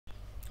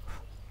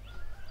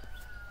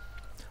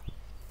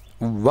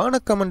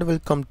வணக்கம் and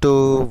welcome to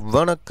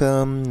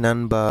வணக்கம்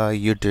நண்பா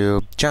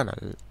யூடியூப்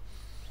சேனல்.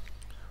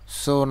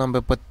 ஸோ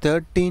நம்ம இப்போ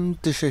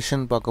 13th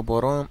செஷன் பார்க்க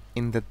போகிறோம்.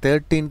 இந்த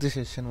 13th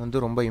செஷன்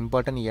வந்து ரொம்ப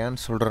இம்பார்ட்டன்ட்.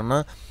 ஏன்னு சொல்கிறேன்னா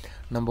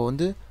நம்ம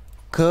வந்து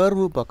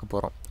கர்வு பார்க்க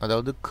போகிறோம்.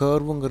 அதாவது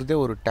கர்வுங்கிறதே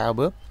ஒரு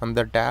டேபு,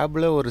 அந்த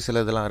டேபில் ஒரு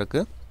சில இதெல்லாம்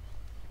இருக்குது.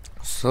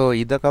 ஸோ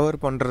இதை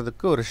கவர்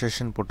பண்ணுறதுக்கு ஒரு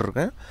செஷன்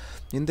போட்டிருக்கேன்.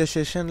 இந்த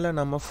செஷனில்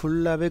நம்ம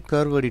ஃபுல்லாகவே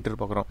கர்வ் எடிட்டர்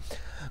பார்க்குறோம்.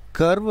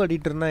 கர்வ்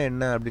எடிட்டர்னால்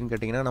என்ன அப்படின்னு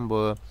கேட்டிங்கன்னா, நம்ம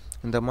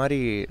இந்த மாதிரி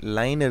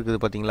லைன் இருக்குது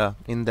பார்த்தீங்களா,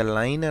 இந்த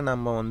லைனை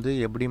நம்ம வந்து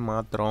எப்படி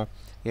மாற்றுறோம்,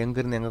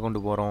 எங்கேருந்து எங்கே கொண்டு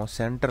போகிறோம்,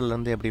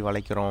 சென்டர்லேருந்து எப்படி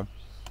வளைக்கிறோம்.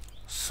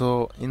 ஸோ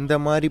இந்த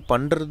மாதிரி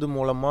பண்ணுறது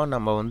மூலமாக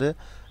நம்ம வந்து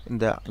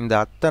இந்த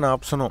அத்தனை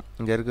ஆப்ஷனும்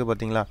இங்கே இருக்குது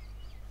பார்த்தீங்களா,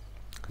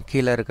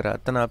 கீழே இருக்கிற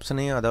அத்தனை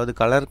ஆப்ஷனையும், அதாவது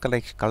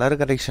கலர்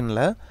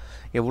கரெக்ஷனில்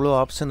எவ்வளோ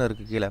ஆப்ஷன்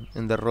இருக்குது கீழே,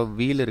 இந்த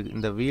வீல் இருக்குது,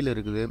 இந்த வீல்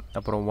இருக்குது,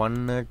 அப்புறம்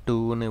 1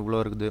 2ன்னு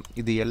இவ்வளோ இருக்குது.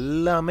 இது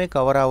எல்லாமே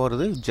கவர்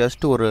ஆகிறது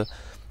ஜஸ்ட்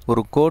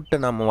ஒரு கோட்டை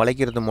நம்ம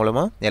வளைக்கிறது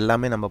மூலமாக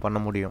எல்லாமே நம்ம பண்ண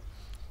முடியும்.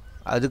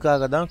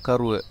 அதுக்காக தான்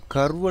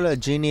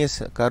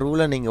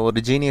கர்வில் நீங்கள் ஒரு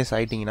ஜீனியஸ்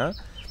ஆகிட்டிங்கன்னா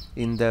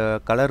இந்த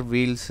கலர்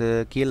வீல்ஸு,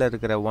 கீழே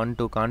இருக்கிற 1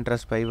 2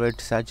 contrast,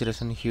 pivot,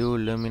 saturation, Hugh,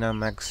 Lumina,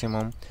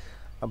 maximum,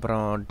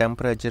 அப்புறம்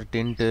temperature,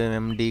 tint,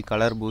 empty,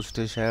 colour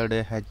boost, shade,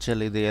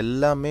 HL, இது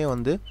எல்லாமே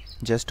வந்து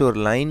ஜஸ்ட் ஒரு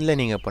லைனில்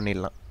நீங்கள்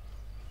பண்ணிடலாம்.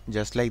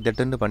 ஜஸ்ட் லைக்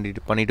தட்டுன்னு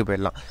பண்ணிட்டு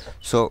போயிடலாம்.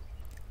 ஸோ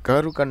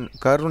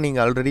கர்வ்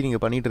நீங்கள் ஆல்ரெடி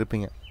நீங்கள் பண்ணிகிட்டு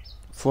இருப்பீங்க.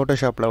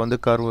 ஃபோட்டோஷாப்பில் வந்து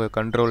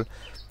கண்ட்ரோல்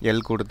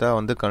எல் கொடுத்தா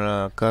வந்து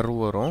கர்வ்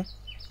வரும்.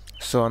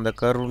 ஸோ அந்த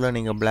கர்வில்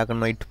நீங்கள் பிளாக்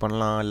அண்ட் ஒயிட்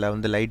பண்ணலாம், இல்லை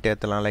வந்து லைட்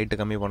ஏற்றலாம், லைட்டு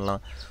கம்மி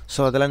பண்ணலாம்.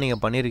 ஸோ அதெல்லாம்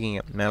நீங்கள்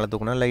பண்ணியிருக்கீங்க. மேலே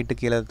தூக்குனா லைட்டு,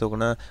 கீழே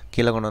தூக்குனா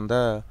கீழே கொண்டு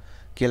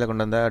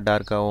வந்தால்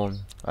டார்க்காகும்.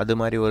 அது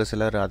மாதிரி ஒரு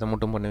சிலர் அதை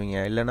மட்டும் பண்ணுவீங்க,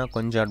 இல்லைனா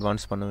கொஞ்சம்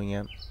அட்வான்ஸ்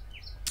பண்ணுவீங்க.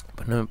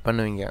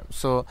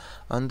 ஸோ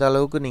அந்த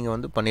அளவுக்கு நீங்கள்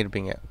வந்து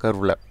பண்ணியிருப்பீங்க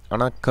கர்வில்.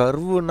 ஆனால்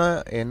கர்வுனா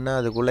என்ன,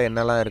 அதுக்குள்ளே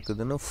என்னெல்லாம்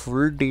இருக்குதுன்னு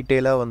ஃபுல்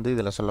டீட்டெயிலாக வந்து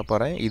இதில் சொல்ல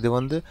போகிறேன். இது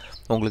வந்து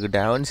உங்களுக்கு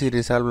DaVinci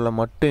Resolveல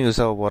மட்டும்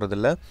யூஸ் ஆக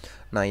போகிறதில்ல.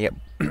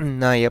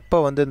 நான் எப்போ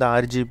வந்து இந்த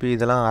RGB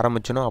இதெல்லாம்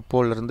ஆரம்பிச்சனோ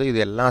அப்போலேருந்து இது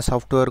எல்லா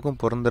சாஃப்ட்வேருக்கும்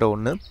பொருந்துகிற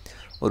ஒன்று.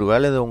 ஒரு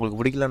வேளை இது உங்களுக்கு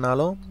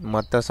பிடிக்கலனாலும்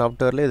மற்ற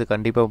சாஃப்ட்வேரில் இது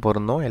கண்டிப்பாக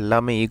பொருந்தும்.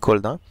 எல்லாமே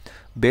ஈக்குவல் தான்.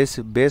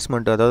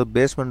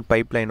 பேஸ்மெண்ட்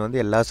பைப்லைன் வந்து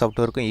எல்லா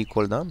சாஃப்ட்வேருக்கும்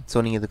ஈக்குவல் தான். ஸோ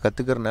நீங்கள் இது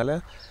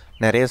கற்றுக்கிறனால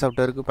நிறைய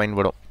சாஃப்ட்வேருக்கு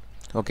பயன்படும்.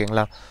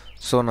 ஓகேங்களா?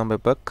 ஸோ நம்ம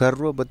இப்போ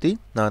கர்வை பற்றி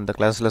நான் இந்த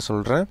கிளாஸில்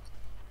சொல்கிறேன்.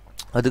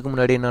 அதுக்கு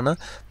முன்னாடி என்னென்னா,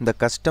 இந்த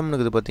கஸ்டம்னு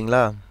இருக்குது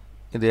பார்த்தீங்களா,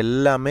 இது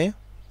எல்லாமே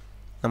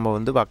நம்ம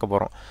வந்து பார்க்க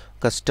போகிறோம்.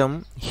 Custom,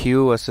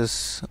 Hugh versus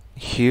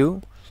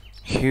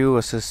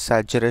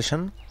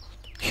saturation,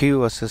 Hugh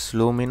versus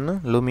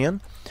லூமியன்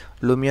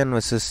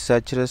versus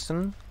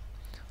saturation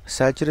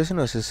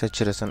versus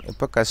saturation.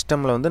 இப்போ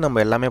கஸ்டமில் வந்து நம்ம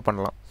எல்லாமே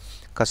பண்ணலாம்.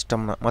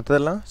 கஸ்டம்னா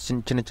மற்றதெல்லாம்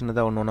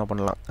சின்னதாக ஒன்று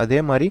பண்ணலாம்.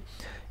 அதே மாதிரி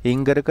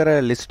இங்கே இருக்கிற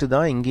லிஸ்ட்டு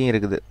தான் இங்கேயும்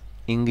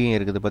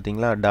இருக்குது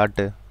பார்த்தீங்களா,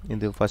 டாட்டு.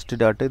 இது ஃபஸ்ட்டு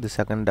டாட்டு, இது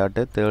second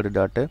tattoo, third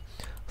tattoo,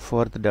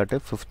 fourth tattoo,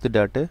 fifth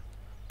tattoo,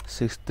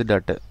 sixth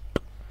tattoo.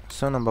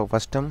 So நம்ம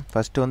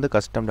ஃபஸ்ட்டு வந்து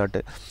கஸ்டம்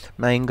டாட்டு.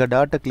 நான் இங்கே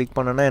டாட்டை கிளிக்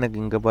பண்ணேன்னா எனக்கு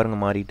இங்கே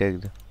பாருங்கள் மாறிட்டே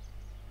இருக்குது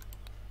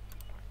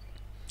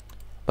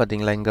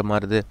பார்த்தீங்களா, இங்கே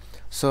மாறுது.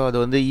 ஸோ அது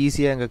வந்து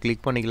ஈஸியாக இங்கே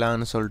கிளிக்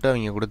பண்ணிக்கலாம்னு சொல்லிட்டு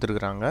அவங்க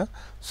கொடுத்துருக்குறாங்க.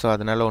 ஸோ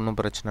அதனால் ஒன்றும்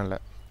பிரச்சனை இல்லை.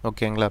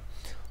 ஓகேங்களா?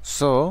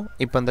 ஸோ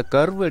இப்போ இந்த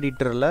கர்வ்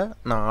எடிட்டரில்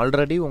நான்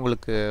ஆல்ரெடி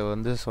உங்களுக்கு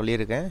வந்து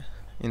சொல்லியிருக்கேன்.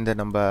 இந்த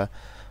நம்ம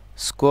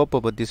ஸ்கோப்பை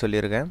பற்றி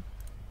சொல்லியிருக்கேன்.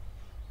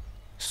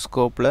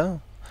 ஸ்கோப்பில்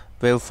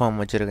வேவ்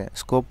ஃபார்ம்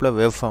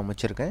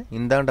வச்சுருக்கேன்.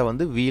 இந்தாண்ட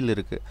வந்து வீல்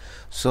இருக்குது.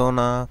 ஸோ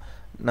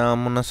நான்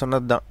முன்ன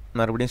சொன்னது தான்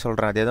மறுபடியும்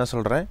சொல்கிறேன், அதே தான்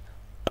சொல்கிறேன்.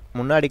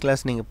 முன்னாடி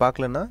கிளாஸ் நீங்கள்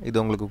பார்க்கலன்னா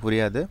இது உங்களுக்கு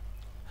புரியாது.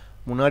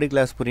 முன்னாடி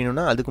கிளாஸ்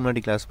புரியணுன்னா அதுக்கு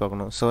முன்னாடி கிளாஸ்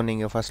பார்க்கணும். ஸோ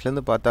நீங்கள்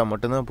ஃபஸ்ட்லேருந்து பார்த்தா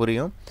மட்டும்தான்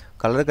புரியும்.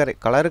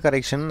 கலர்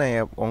கரெக்ஷன்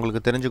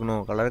உங்களுக்கு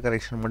தெரிஞ்சுக்கணும். கலர்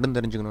கரெக்ஷன் மட்டும்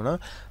தெரிஞ்சுக்கணுன்னா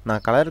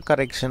நான் கலர்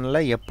கரெக்ஷனில்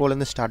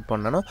எப்போலேருந்து ஸ்டார்ட்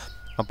பண்ணேனோ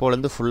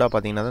அப்போலேருந்து ஃபுல்லாக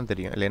பார்த்தீங்கன்னா தான்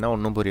தெரியும், இல்லைன்னா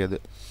ஒன்றும் புரியாது.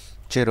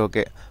 சரி,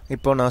 ஓகே.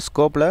 இப்போ நான்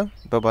ஸ்கோப்பில்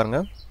இப்போ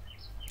பாருங்கள்,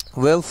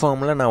 வேவ்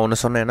ஃபார்மில் நான் ஒன்று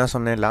சொன்னேன். என்ன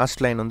சொன்னேன்?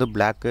 லாஸ்ட் லைன் வந்து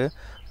பிளாக்கு,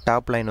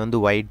 டாப் லைன் வந்து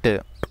ஒயிட்டு.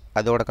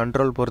 அதோட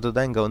கண்ட்ரோல் பொறுத்து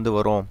தான் இங்கே வந்து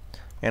வரும்.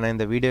 ஏன்னா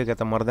இந்த வீடியோக்கு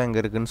ஏற்ற மாதிரி தான்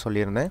இங்கே இருக்குதுன்னு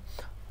சொல்லியிருந்தேன்.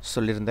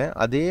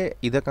 அதே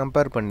இதை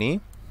கம்பேர்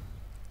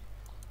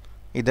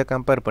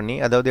பண்ணி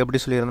அதாவது எப்படி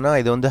சொல்லியிருந்தேன்னா,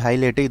 இது வந்து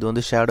ஹைலைட்டு, இது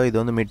வந்து ஷேடோ, இது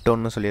வந்து மிட்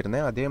டோன்னு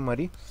சொல்லியிருந்தேன். அதே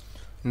மாதிரி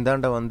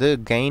இந்தாண்ட வந்து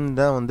கெயின்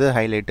தான்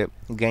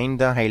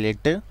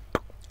ஹைலைட்டு,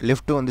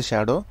 லிஃப்ட்டு வந்து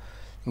ஷேடோ,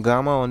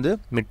 காமா வந்து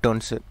மிட்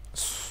டோன்ஸு.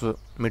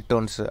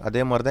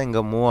 அதே மாதிரி தான்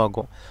இங்கே மூவ்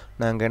ஆகும்.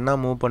 நாங்கள் என்ன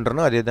மூவ்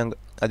பண்ணுறோன்னா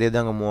அதே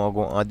தாங்க மூவ்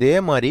ஆகும். அதே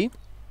மாதிரி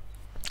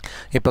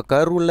இப்போ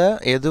கர்வில்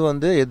எது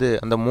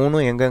அந்த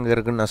மூணும் எங்கெங்கே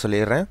இருக்குதுன்னு நான்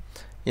சொல்லிடுறேன்.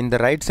 இந்த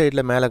ரைட்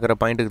சைடில் மேலே இருக்கிற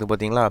பாயிண்ட் இருக்குது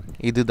பார்த்தீங்களா,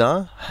 இதுதான்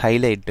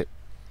ஹைலைட்டு.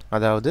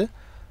 அதாவது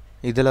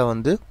இதில்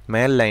வந்து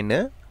மேல் லைனு,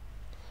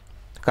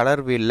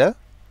 கலர் வீலில்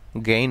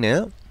கெயினு.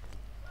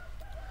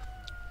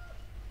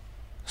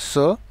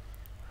 ஸோ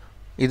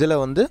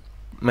இதில் வந்து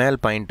மேல்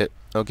பாயிண்ட்டு.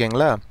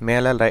 ஓகேங்களா?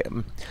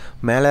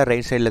 மேலே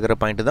ரைட் சைடில் இருக்கிற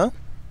பாயிண்ட்டு தான்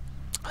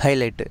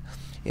ஹைலைட்டு,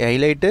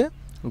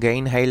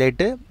 கெயின்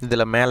ஹைலைட்டு,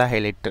 இதில் மேலே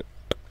ஹைலைட்டு.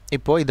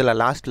 இப்போது இதில்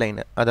லாஸ்ட்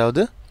லைனு,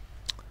 அதாவது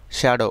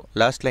ஷேடோ,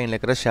 லாஸ்ட் லைனில்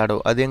இருக்கிற ஷேடோ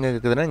அது எங்கே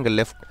இருக்குதுன்னா இங்கே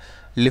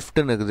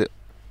லிஃப்ட்டுன்னு இருக்குது.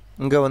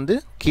 இங்கே வந்து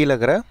கீழே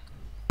இருக்கிற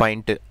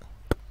பாயிண்ட்டு.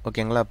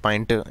 ஓகேங்களா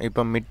பாயிண்ட்டு.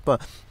 இப்போ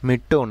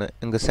மிட் டோனு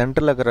இங்கே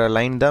சென்டரில் இருக்கிற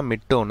லைன் தான்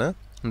மிட் டோனு.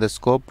 இந்த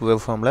ஸ்கோப்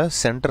வேவ் ஃபார்மில்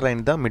சென்டர்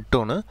லைன் தான் மிட்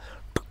டோனு.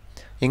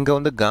 இங்கே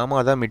வந்து காமா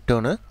தான் மிட்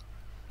டோனு.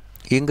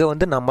 இங்கே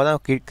வந்து நம்ம தான்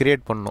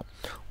க்ரியேட் பண்ணணும்.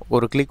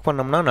 ஒரு கிளிக்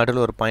பண்ணோம்னா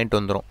நடுவில் ஒரு பாயிண்ட்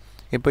வந்துடும்.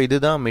 இப்போ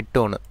இதுதான் மிட்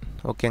டோனு.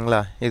 ஓகேங்களா,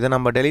 இதை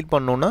நம்ம டெலீட்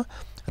பண்ணோன்னா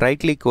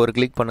ரைட் கிளிக் ஒரு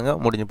கிளிக் பண்ணுங்கள்,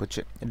 முடிஞ்சு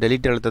போச்சு.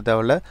 டெலீட் அழுத்த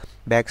தேவையில்ல,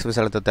 பேக் ஸ்பேஸ்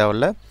அழுத்த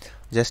தேவையில்ல.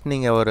 ஜஸ்ட்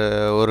நீங்கள்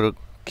ஒரு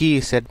கீ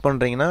செட்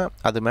பண்ணுறீங்கன்னா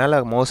அது மேலே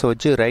மவுஸை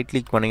வச்சு ரைட்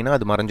கிளிக் பண்ணிங்கன்னா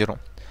அது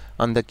மறைஞ்சிரும்.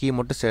 அந்த கீ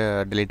மட்டும்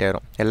டெலீட்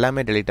ஆகிரும்.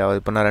 எல்லாமே டெலீட் ஆகும்.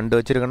 இப்போ நான் 2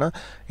 வச்சுருக்கேன்னா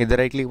இதை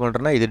ரைட் கிளிக்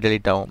பண்ணுறேன்னா இது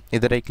டெலீட் ஆகும்,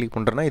 இதை ரைட் கிளிக்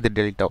பண்ணுறேன்னா இது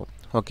டெலீட் ஆகும்.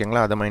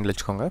 ஓகேங்களா, அதை மைண்டில்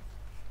வச்சுக்கோங்க.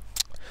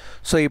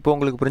 ஸோ இப்போ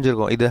உங்களுக்கு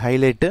புரிஞ்சிருக்கும். இது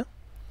ஹைலைட்டு,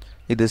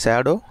 இது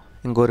ஷேடோ.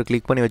 இங்கே ஒரு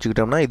கிளிக் பண்ணி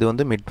வச்சுக்கிட்டோம்னா இது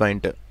வந்து மிட்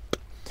பாயிண்ட்டு.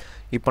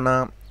 இப்போ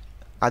நான்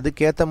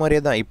அதுக்கேற்ற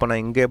மாதிரியே தான் இப்போ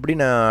நான் இங்கே எப்படி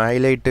நான்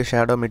ஹைலைட்டு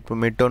ஷேடோ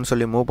மிட்டோன்னு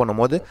சொல்லி மூவ்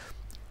பண்ணும்போது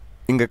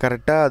இங்கே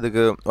கரெக்டாக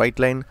அதுக்கு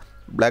white line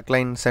black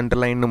line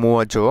centre லைன்னு move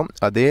ஆச்சோ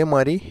அதே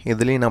மாதிரி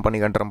இதுலேயும் நான் பண்ணி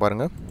காட்டுறேன்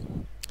பாருங்கள்.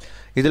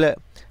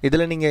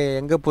 இதில் நீங்கள்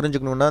எங்கே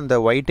புரிஞ்சுக்கணுன்னா இந்த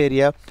ஒயிட்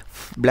ஏரியா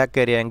பிளாக்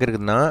ஏரியா எங்கே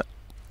இருக்குதுன்னா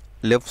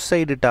லெஃப்ட்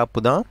சைடு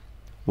டாப்பு தான்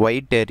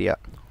ஒயிட் ஏரியா.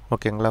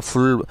 ஓகேங்களா,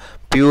 full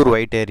pure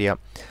white area.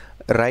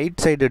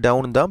 Right side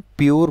down தான்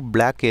பியூர்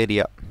பிளாக்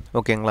ஏரியா.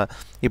 ஓகேங்களா,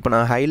 இப்போ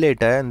நான்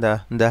ஹைலைட்டை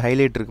இந்த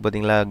ஹைலைட் இருக்குது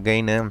பார்த்தீங்களா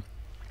கெயினு,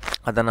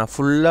 அதை நான்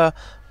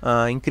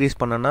ஃபுல்லாக இன்க்ரீஸ்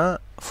பண்ணேன்னா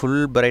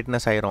ஃபுல்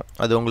பிரைட்னஸ் ஆயிரும்,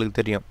 அது உங்களுக்கு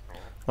தெரியும்.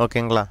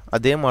 ஓகேங்களா,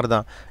 அதே மாதிரி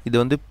தான் இது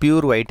வந்து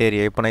பியூர் ஒயிட்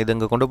ஏரியா. இப்போ நான் இது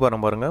இங்கே கொண்டு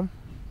போகிறேன் பாருங்கள்.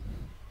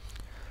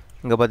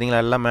 இங்கே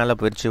பார்த்தீங்களா எல்லாம் மேலே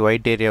போயிடுச்சு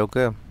ஒயிட்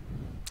ஏரியாவுக்கு.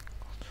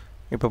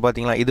 இப்போ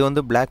பார்த்தீங்களா இது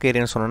வந்து பிளாக்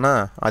ஏரியான்னு சொன்னோன்னா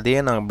அதே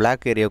நான்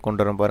பிளாக் ஏரியா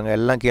கொண்டு வரேன் பாருங்கள்.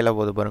 எல்லாம் கீழே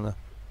போகுது பாருங்கள்,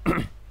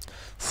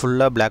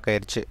 ஃபுல்லாக பிளாக்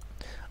ஆயிடுச்சு.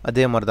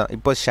 அதே மாதிரி தான்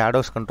இப்போ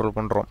ஷேடோஸ் கண்ட்ரோல்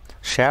பண்ணுறோம்.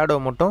 ஷேடோ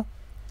மட்டும்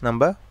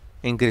நம்ம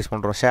இன்க்ரீஸ்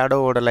பண்ணுறோம்.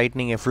 ஷேடோவோட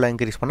லைட்னிங் ஃபுல்லாக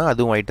இன்க்ரீஸ் பண்ணால்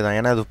அதுவும் ஒயிட் தான்,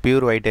 ஏன்னா அது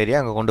பியூர் ஒயிட் ஏரியா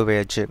அங்கே கொண்டு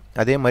போயாச்சு.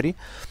 அதே மாதிரி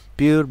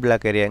பியூர்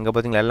பிளாக் ஏரியா இங்கே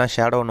பார்த்தீங்களா எல்லாம்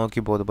ஷேடோவை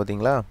நோக்கி போகுது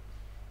பார்த்தீங்களா.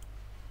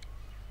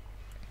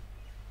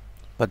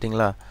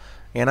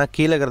 ஏன்னா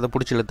கீழே இருக்கிறத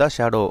பிடிச்சி இழுத்தா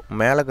ஷேடோ,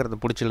 மேலே இருக்கிறத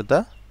பிடிச்சி இழுத்தா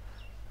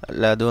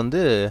அது வந்து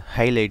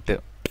ஹைலைட்டு.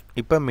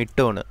 இப்போ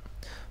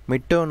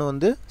மிட்டோனு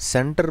வந்து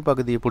சென்டர்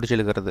பகுதியை பிடிச்சி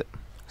இழுக்கிறது.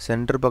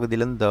 சென்டர்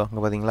பகுதியிலேருந்து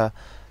அங்கே பார்த்தீங்களா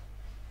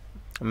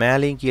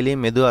மேலேயும்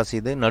கீழேயும் மெது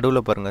அசையுது, நடுவில்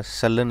பாருங்கள்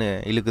சல்லுன்னு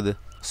இழுக்குது.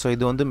 ஸோ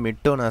இது வந்து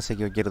மிட்டோனை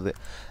அசைக்க வைக்கிறது,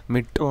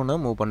 மிட்டோனை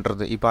மூவ்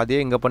பண்ணுறது. இப்போ அதே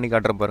இங்கே பண்ணி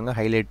காட்டுற பாருங்கள்.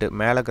 ஹைலைட்டு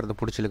மேலே இருக்கிறத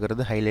பிடிச்சி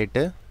இழுக்கிறது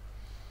ஹைலைட்டு.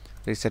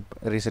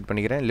 ரீசெட்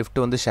பண்ணிக்கிறேன்.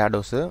 லிஃப்ட் வந்து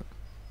ஷேடோஸு,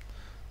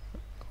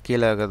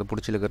 கீழே இருக்கிறத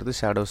பிடிச்சி இழுக்கிறது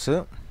ஷேடோஸு,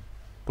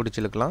 பிடிச்சி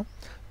இழுக்கலாம்.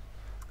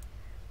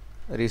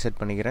 ரீசெட்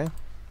பண்ணிக்கிறேன்.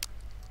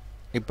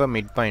 இப்போ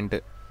மிட்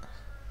பாயிண்ட்டு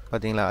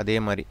பார்த்தீங்களா அதே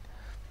மாதிரி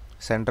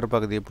சென்டர்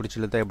பகுதியை பிடிச்சி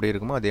இழுத்தா எப்படி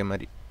இருக்குமோ அதே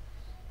மாதிரி.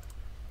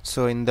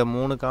 ஸோ இந்த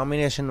 3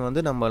 காம்பினேஷன்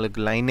வந்து நம்மளுக்கு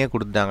லைன்லேயே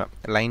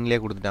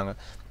கொடுத்துட்டாங்க.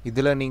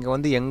 இதில் நீங்கள்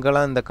வந்து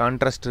எங்கெல்லாம் இந்த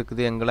கான்ட்ராஸ்ட்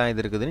இருக்குது எங்கெல்லாம்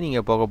இது இருக்குதுன்னு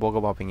நீங்கள் போக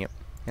போக பார்ப்பீங்க.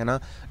 ஏன்னா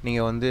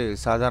நீங்கள் வந்து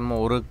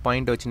சாதாரணமாக ஒரு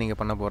பாயிண்ட் வச்சு நீங்கள்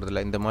பண்ண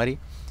போகிறதில்ல. இந்த மாதிரி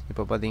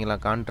இப்போ பார்த்தீங்களா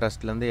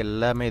கான்ட்ராஸ்ட்லேருந்து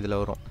எல்லாமே இதில்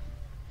வரும்,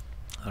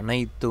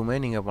 அனைத்துமே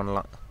நீங்கள்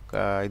பண்ணலாம்.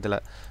 இதில்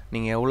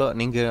நீங்கள் எவ்வளோ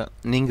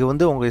நீங்கள்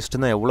வந்து உங்கள்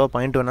இஷ்டம் தான், எவ்வளோ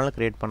பாயிண்ட் வேணாலும்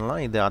க்ரியேட்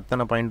பண்ணலாம். இது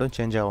அத்தனை பாயிண்ட்டும்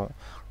சேஞ்ச் ஆகும்.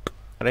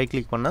 ரைட்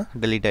கிளிக் பண்ணால்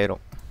டெலீட்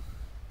ஆயிரும்.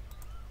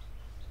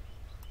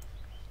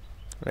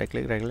 Right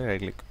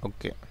click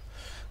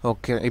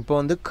okay. இப்போ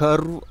வந்து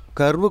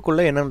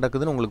கர்வுக்குள்ளே என்ன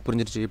நடக்குதுன்னு உங்களுக்கு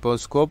புரிஞ்சிருச்சு. இப்போ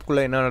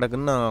ஸ்கோப்புக்குள்ளே என்ன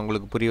நடக்குதுன்னு நான்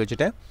உங்களுக்கு புரிய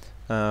வச்சுட்டேன்.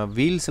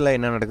 வீல்ஸில்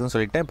என்ன நடக்குதுன்னு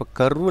சொல்லிட்டேன். இப்போ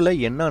கர்வில்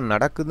என்ன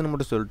நடக்குதுன்னு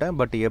மட்டும் சொல்லிட்டேன்.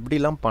 பட்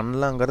எப்படிலாம்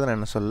பண்ணலாங்கிறத நான்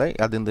என்ன சொல்ல,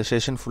 அது இந்த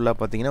செஷன் ஃபுல்லாக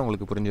பார்த்தீங்கன்னா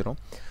உங்களுக்கு புரிஞ்சிடும்.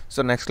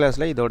 ஸோ நெக்ஸ்ட்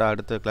கிளாஸில் இதோட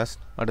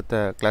அடுத்த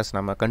கிளாஸ்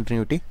நம்ம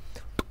கண்டினியூட்டி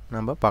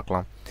நம்ம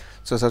பார்க்கலாம்.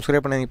 ஸோ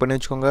சப்ஸ்கிரைப் பண்ணி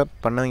வச்சுக்கோங்க.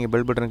 பண்ணவங்க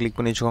பெல் பட்டன் கிளிக்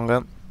பண்ணி வச்சுக்கோங்க.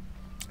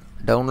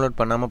 டவுன்லோட்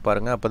பண்ணாமல்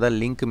பாருங்கள், அப்போ தான்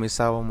லிங்க் மிஸ்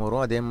ஆகாமல்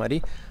வரும். அதே மாதிரி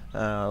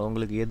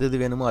உங்களுக்கு எது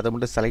வேணுமோ அதை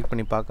மட்டும் செலக்ட்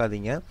பண்ணி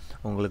பார்க்காதீங்க.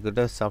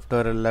 உங்கள்கிட்ட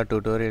சாஃப்ட்வேர் இல்லை,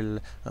 டியூட்டோரியல்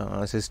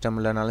சிஸ்டம்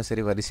இல்லைனாலும்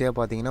சரி, வரிசையாக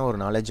பார்த்தீங்கன்னா ஒரு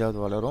நாலேஜாவது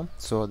வளரும்.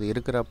 ஸோ அது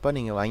இருக்கிறப்ப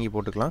நீங்கள் வாங்கி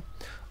போட்டுக்கலாம்.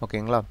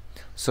 ஓகேங்களா.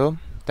 So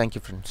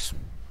thank you friends.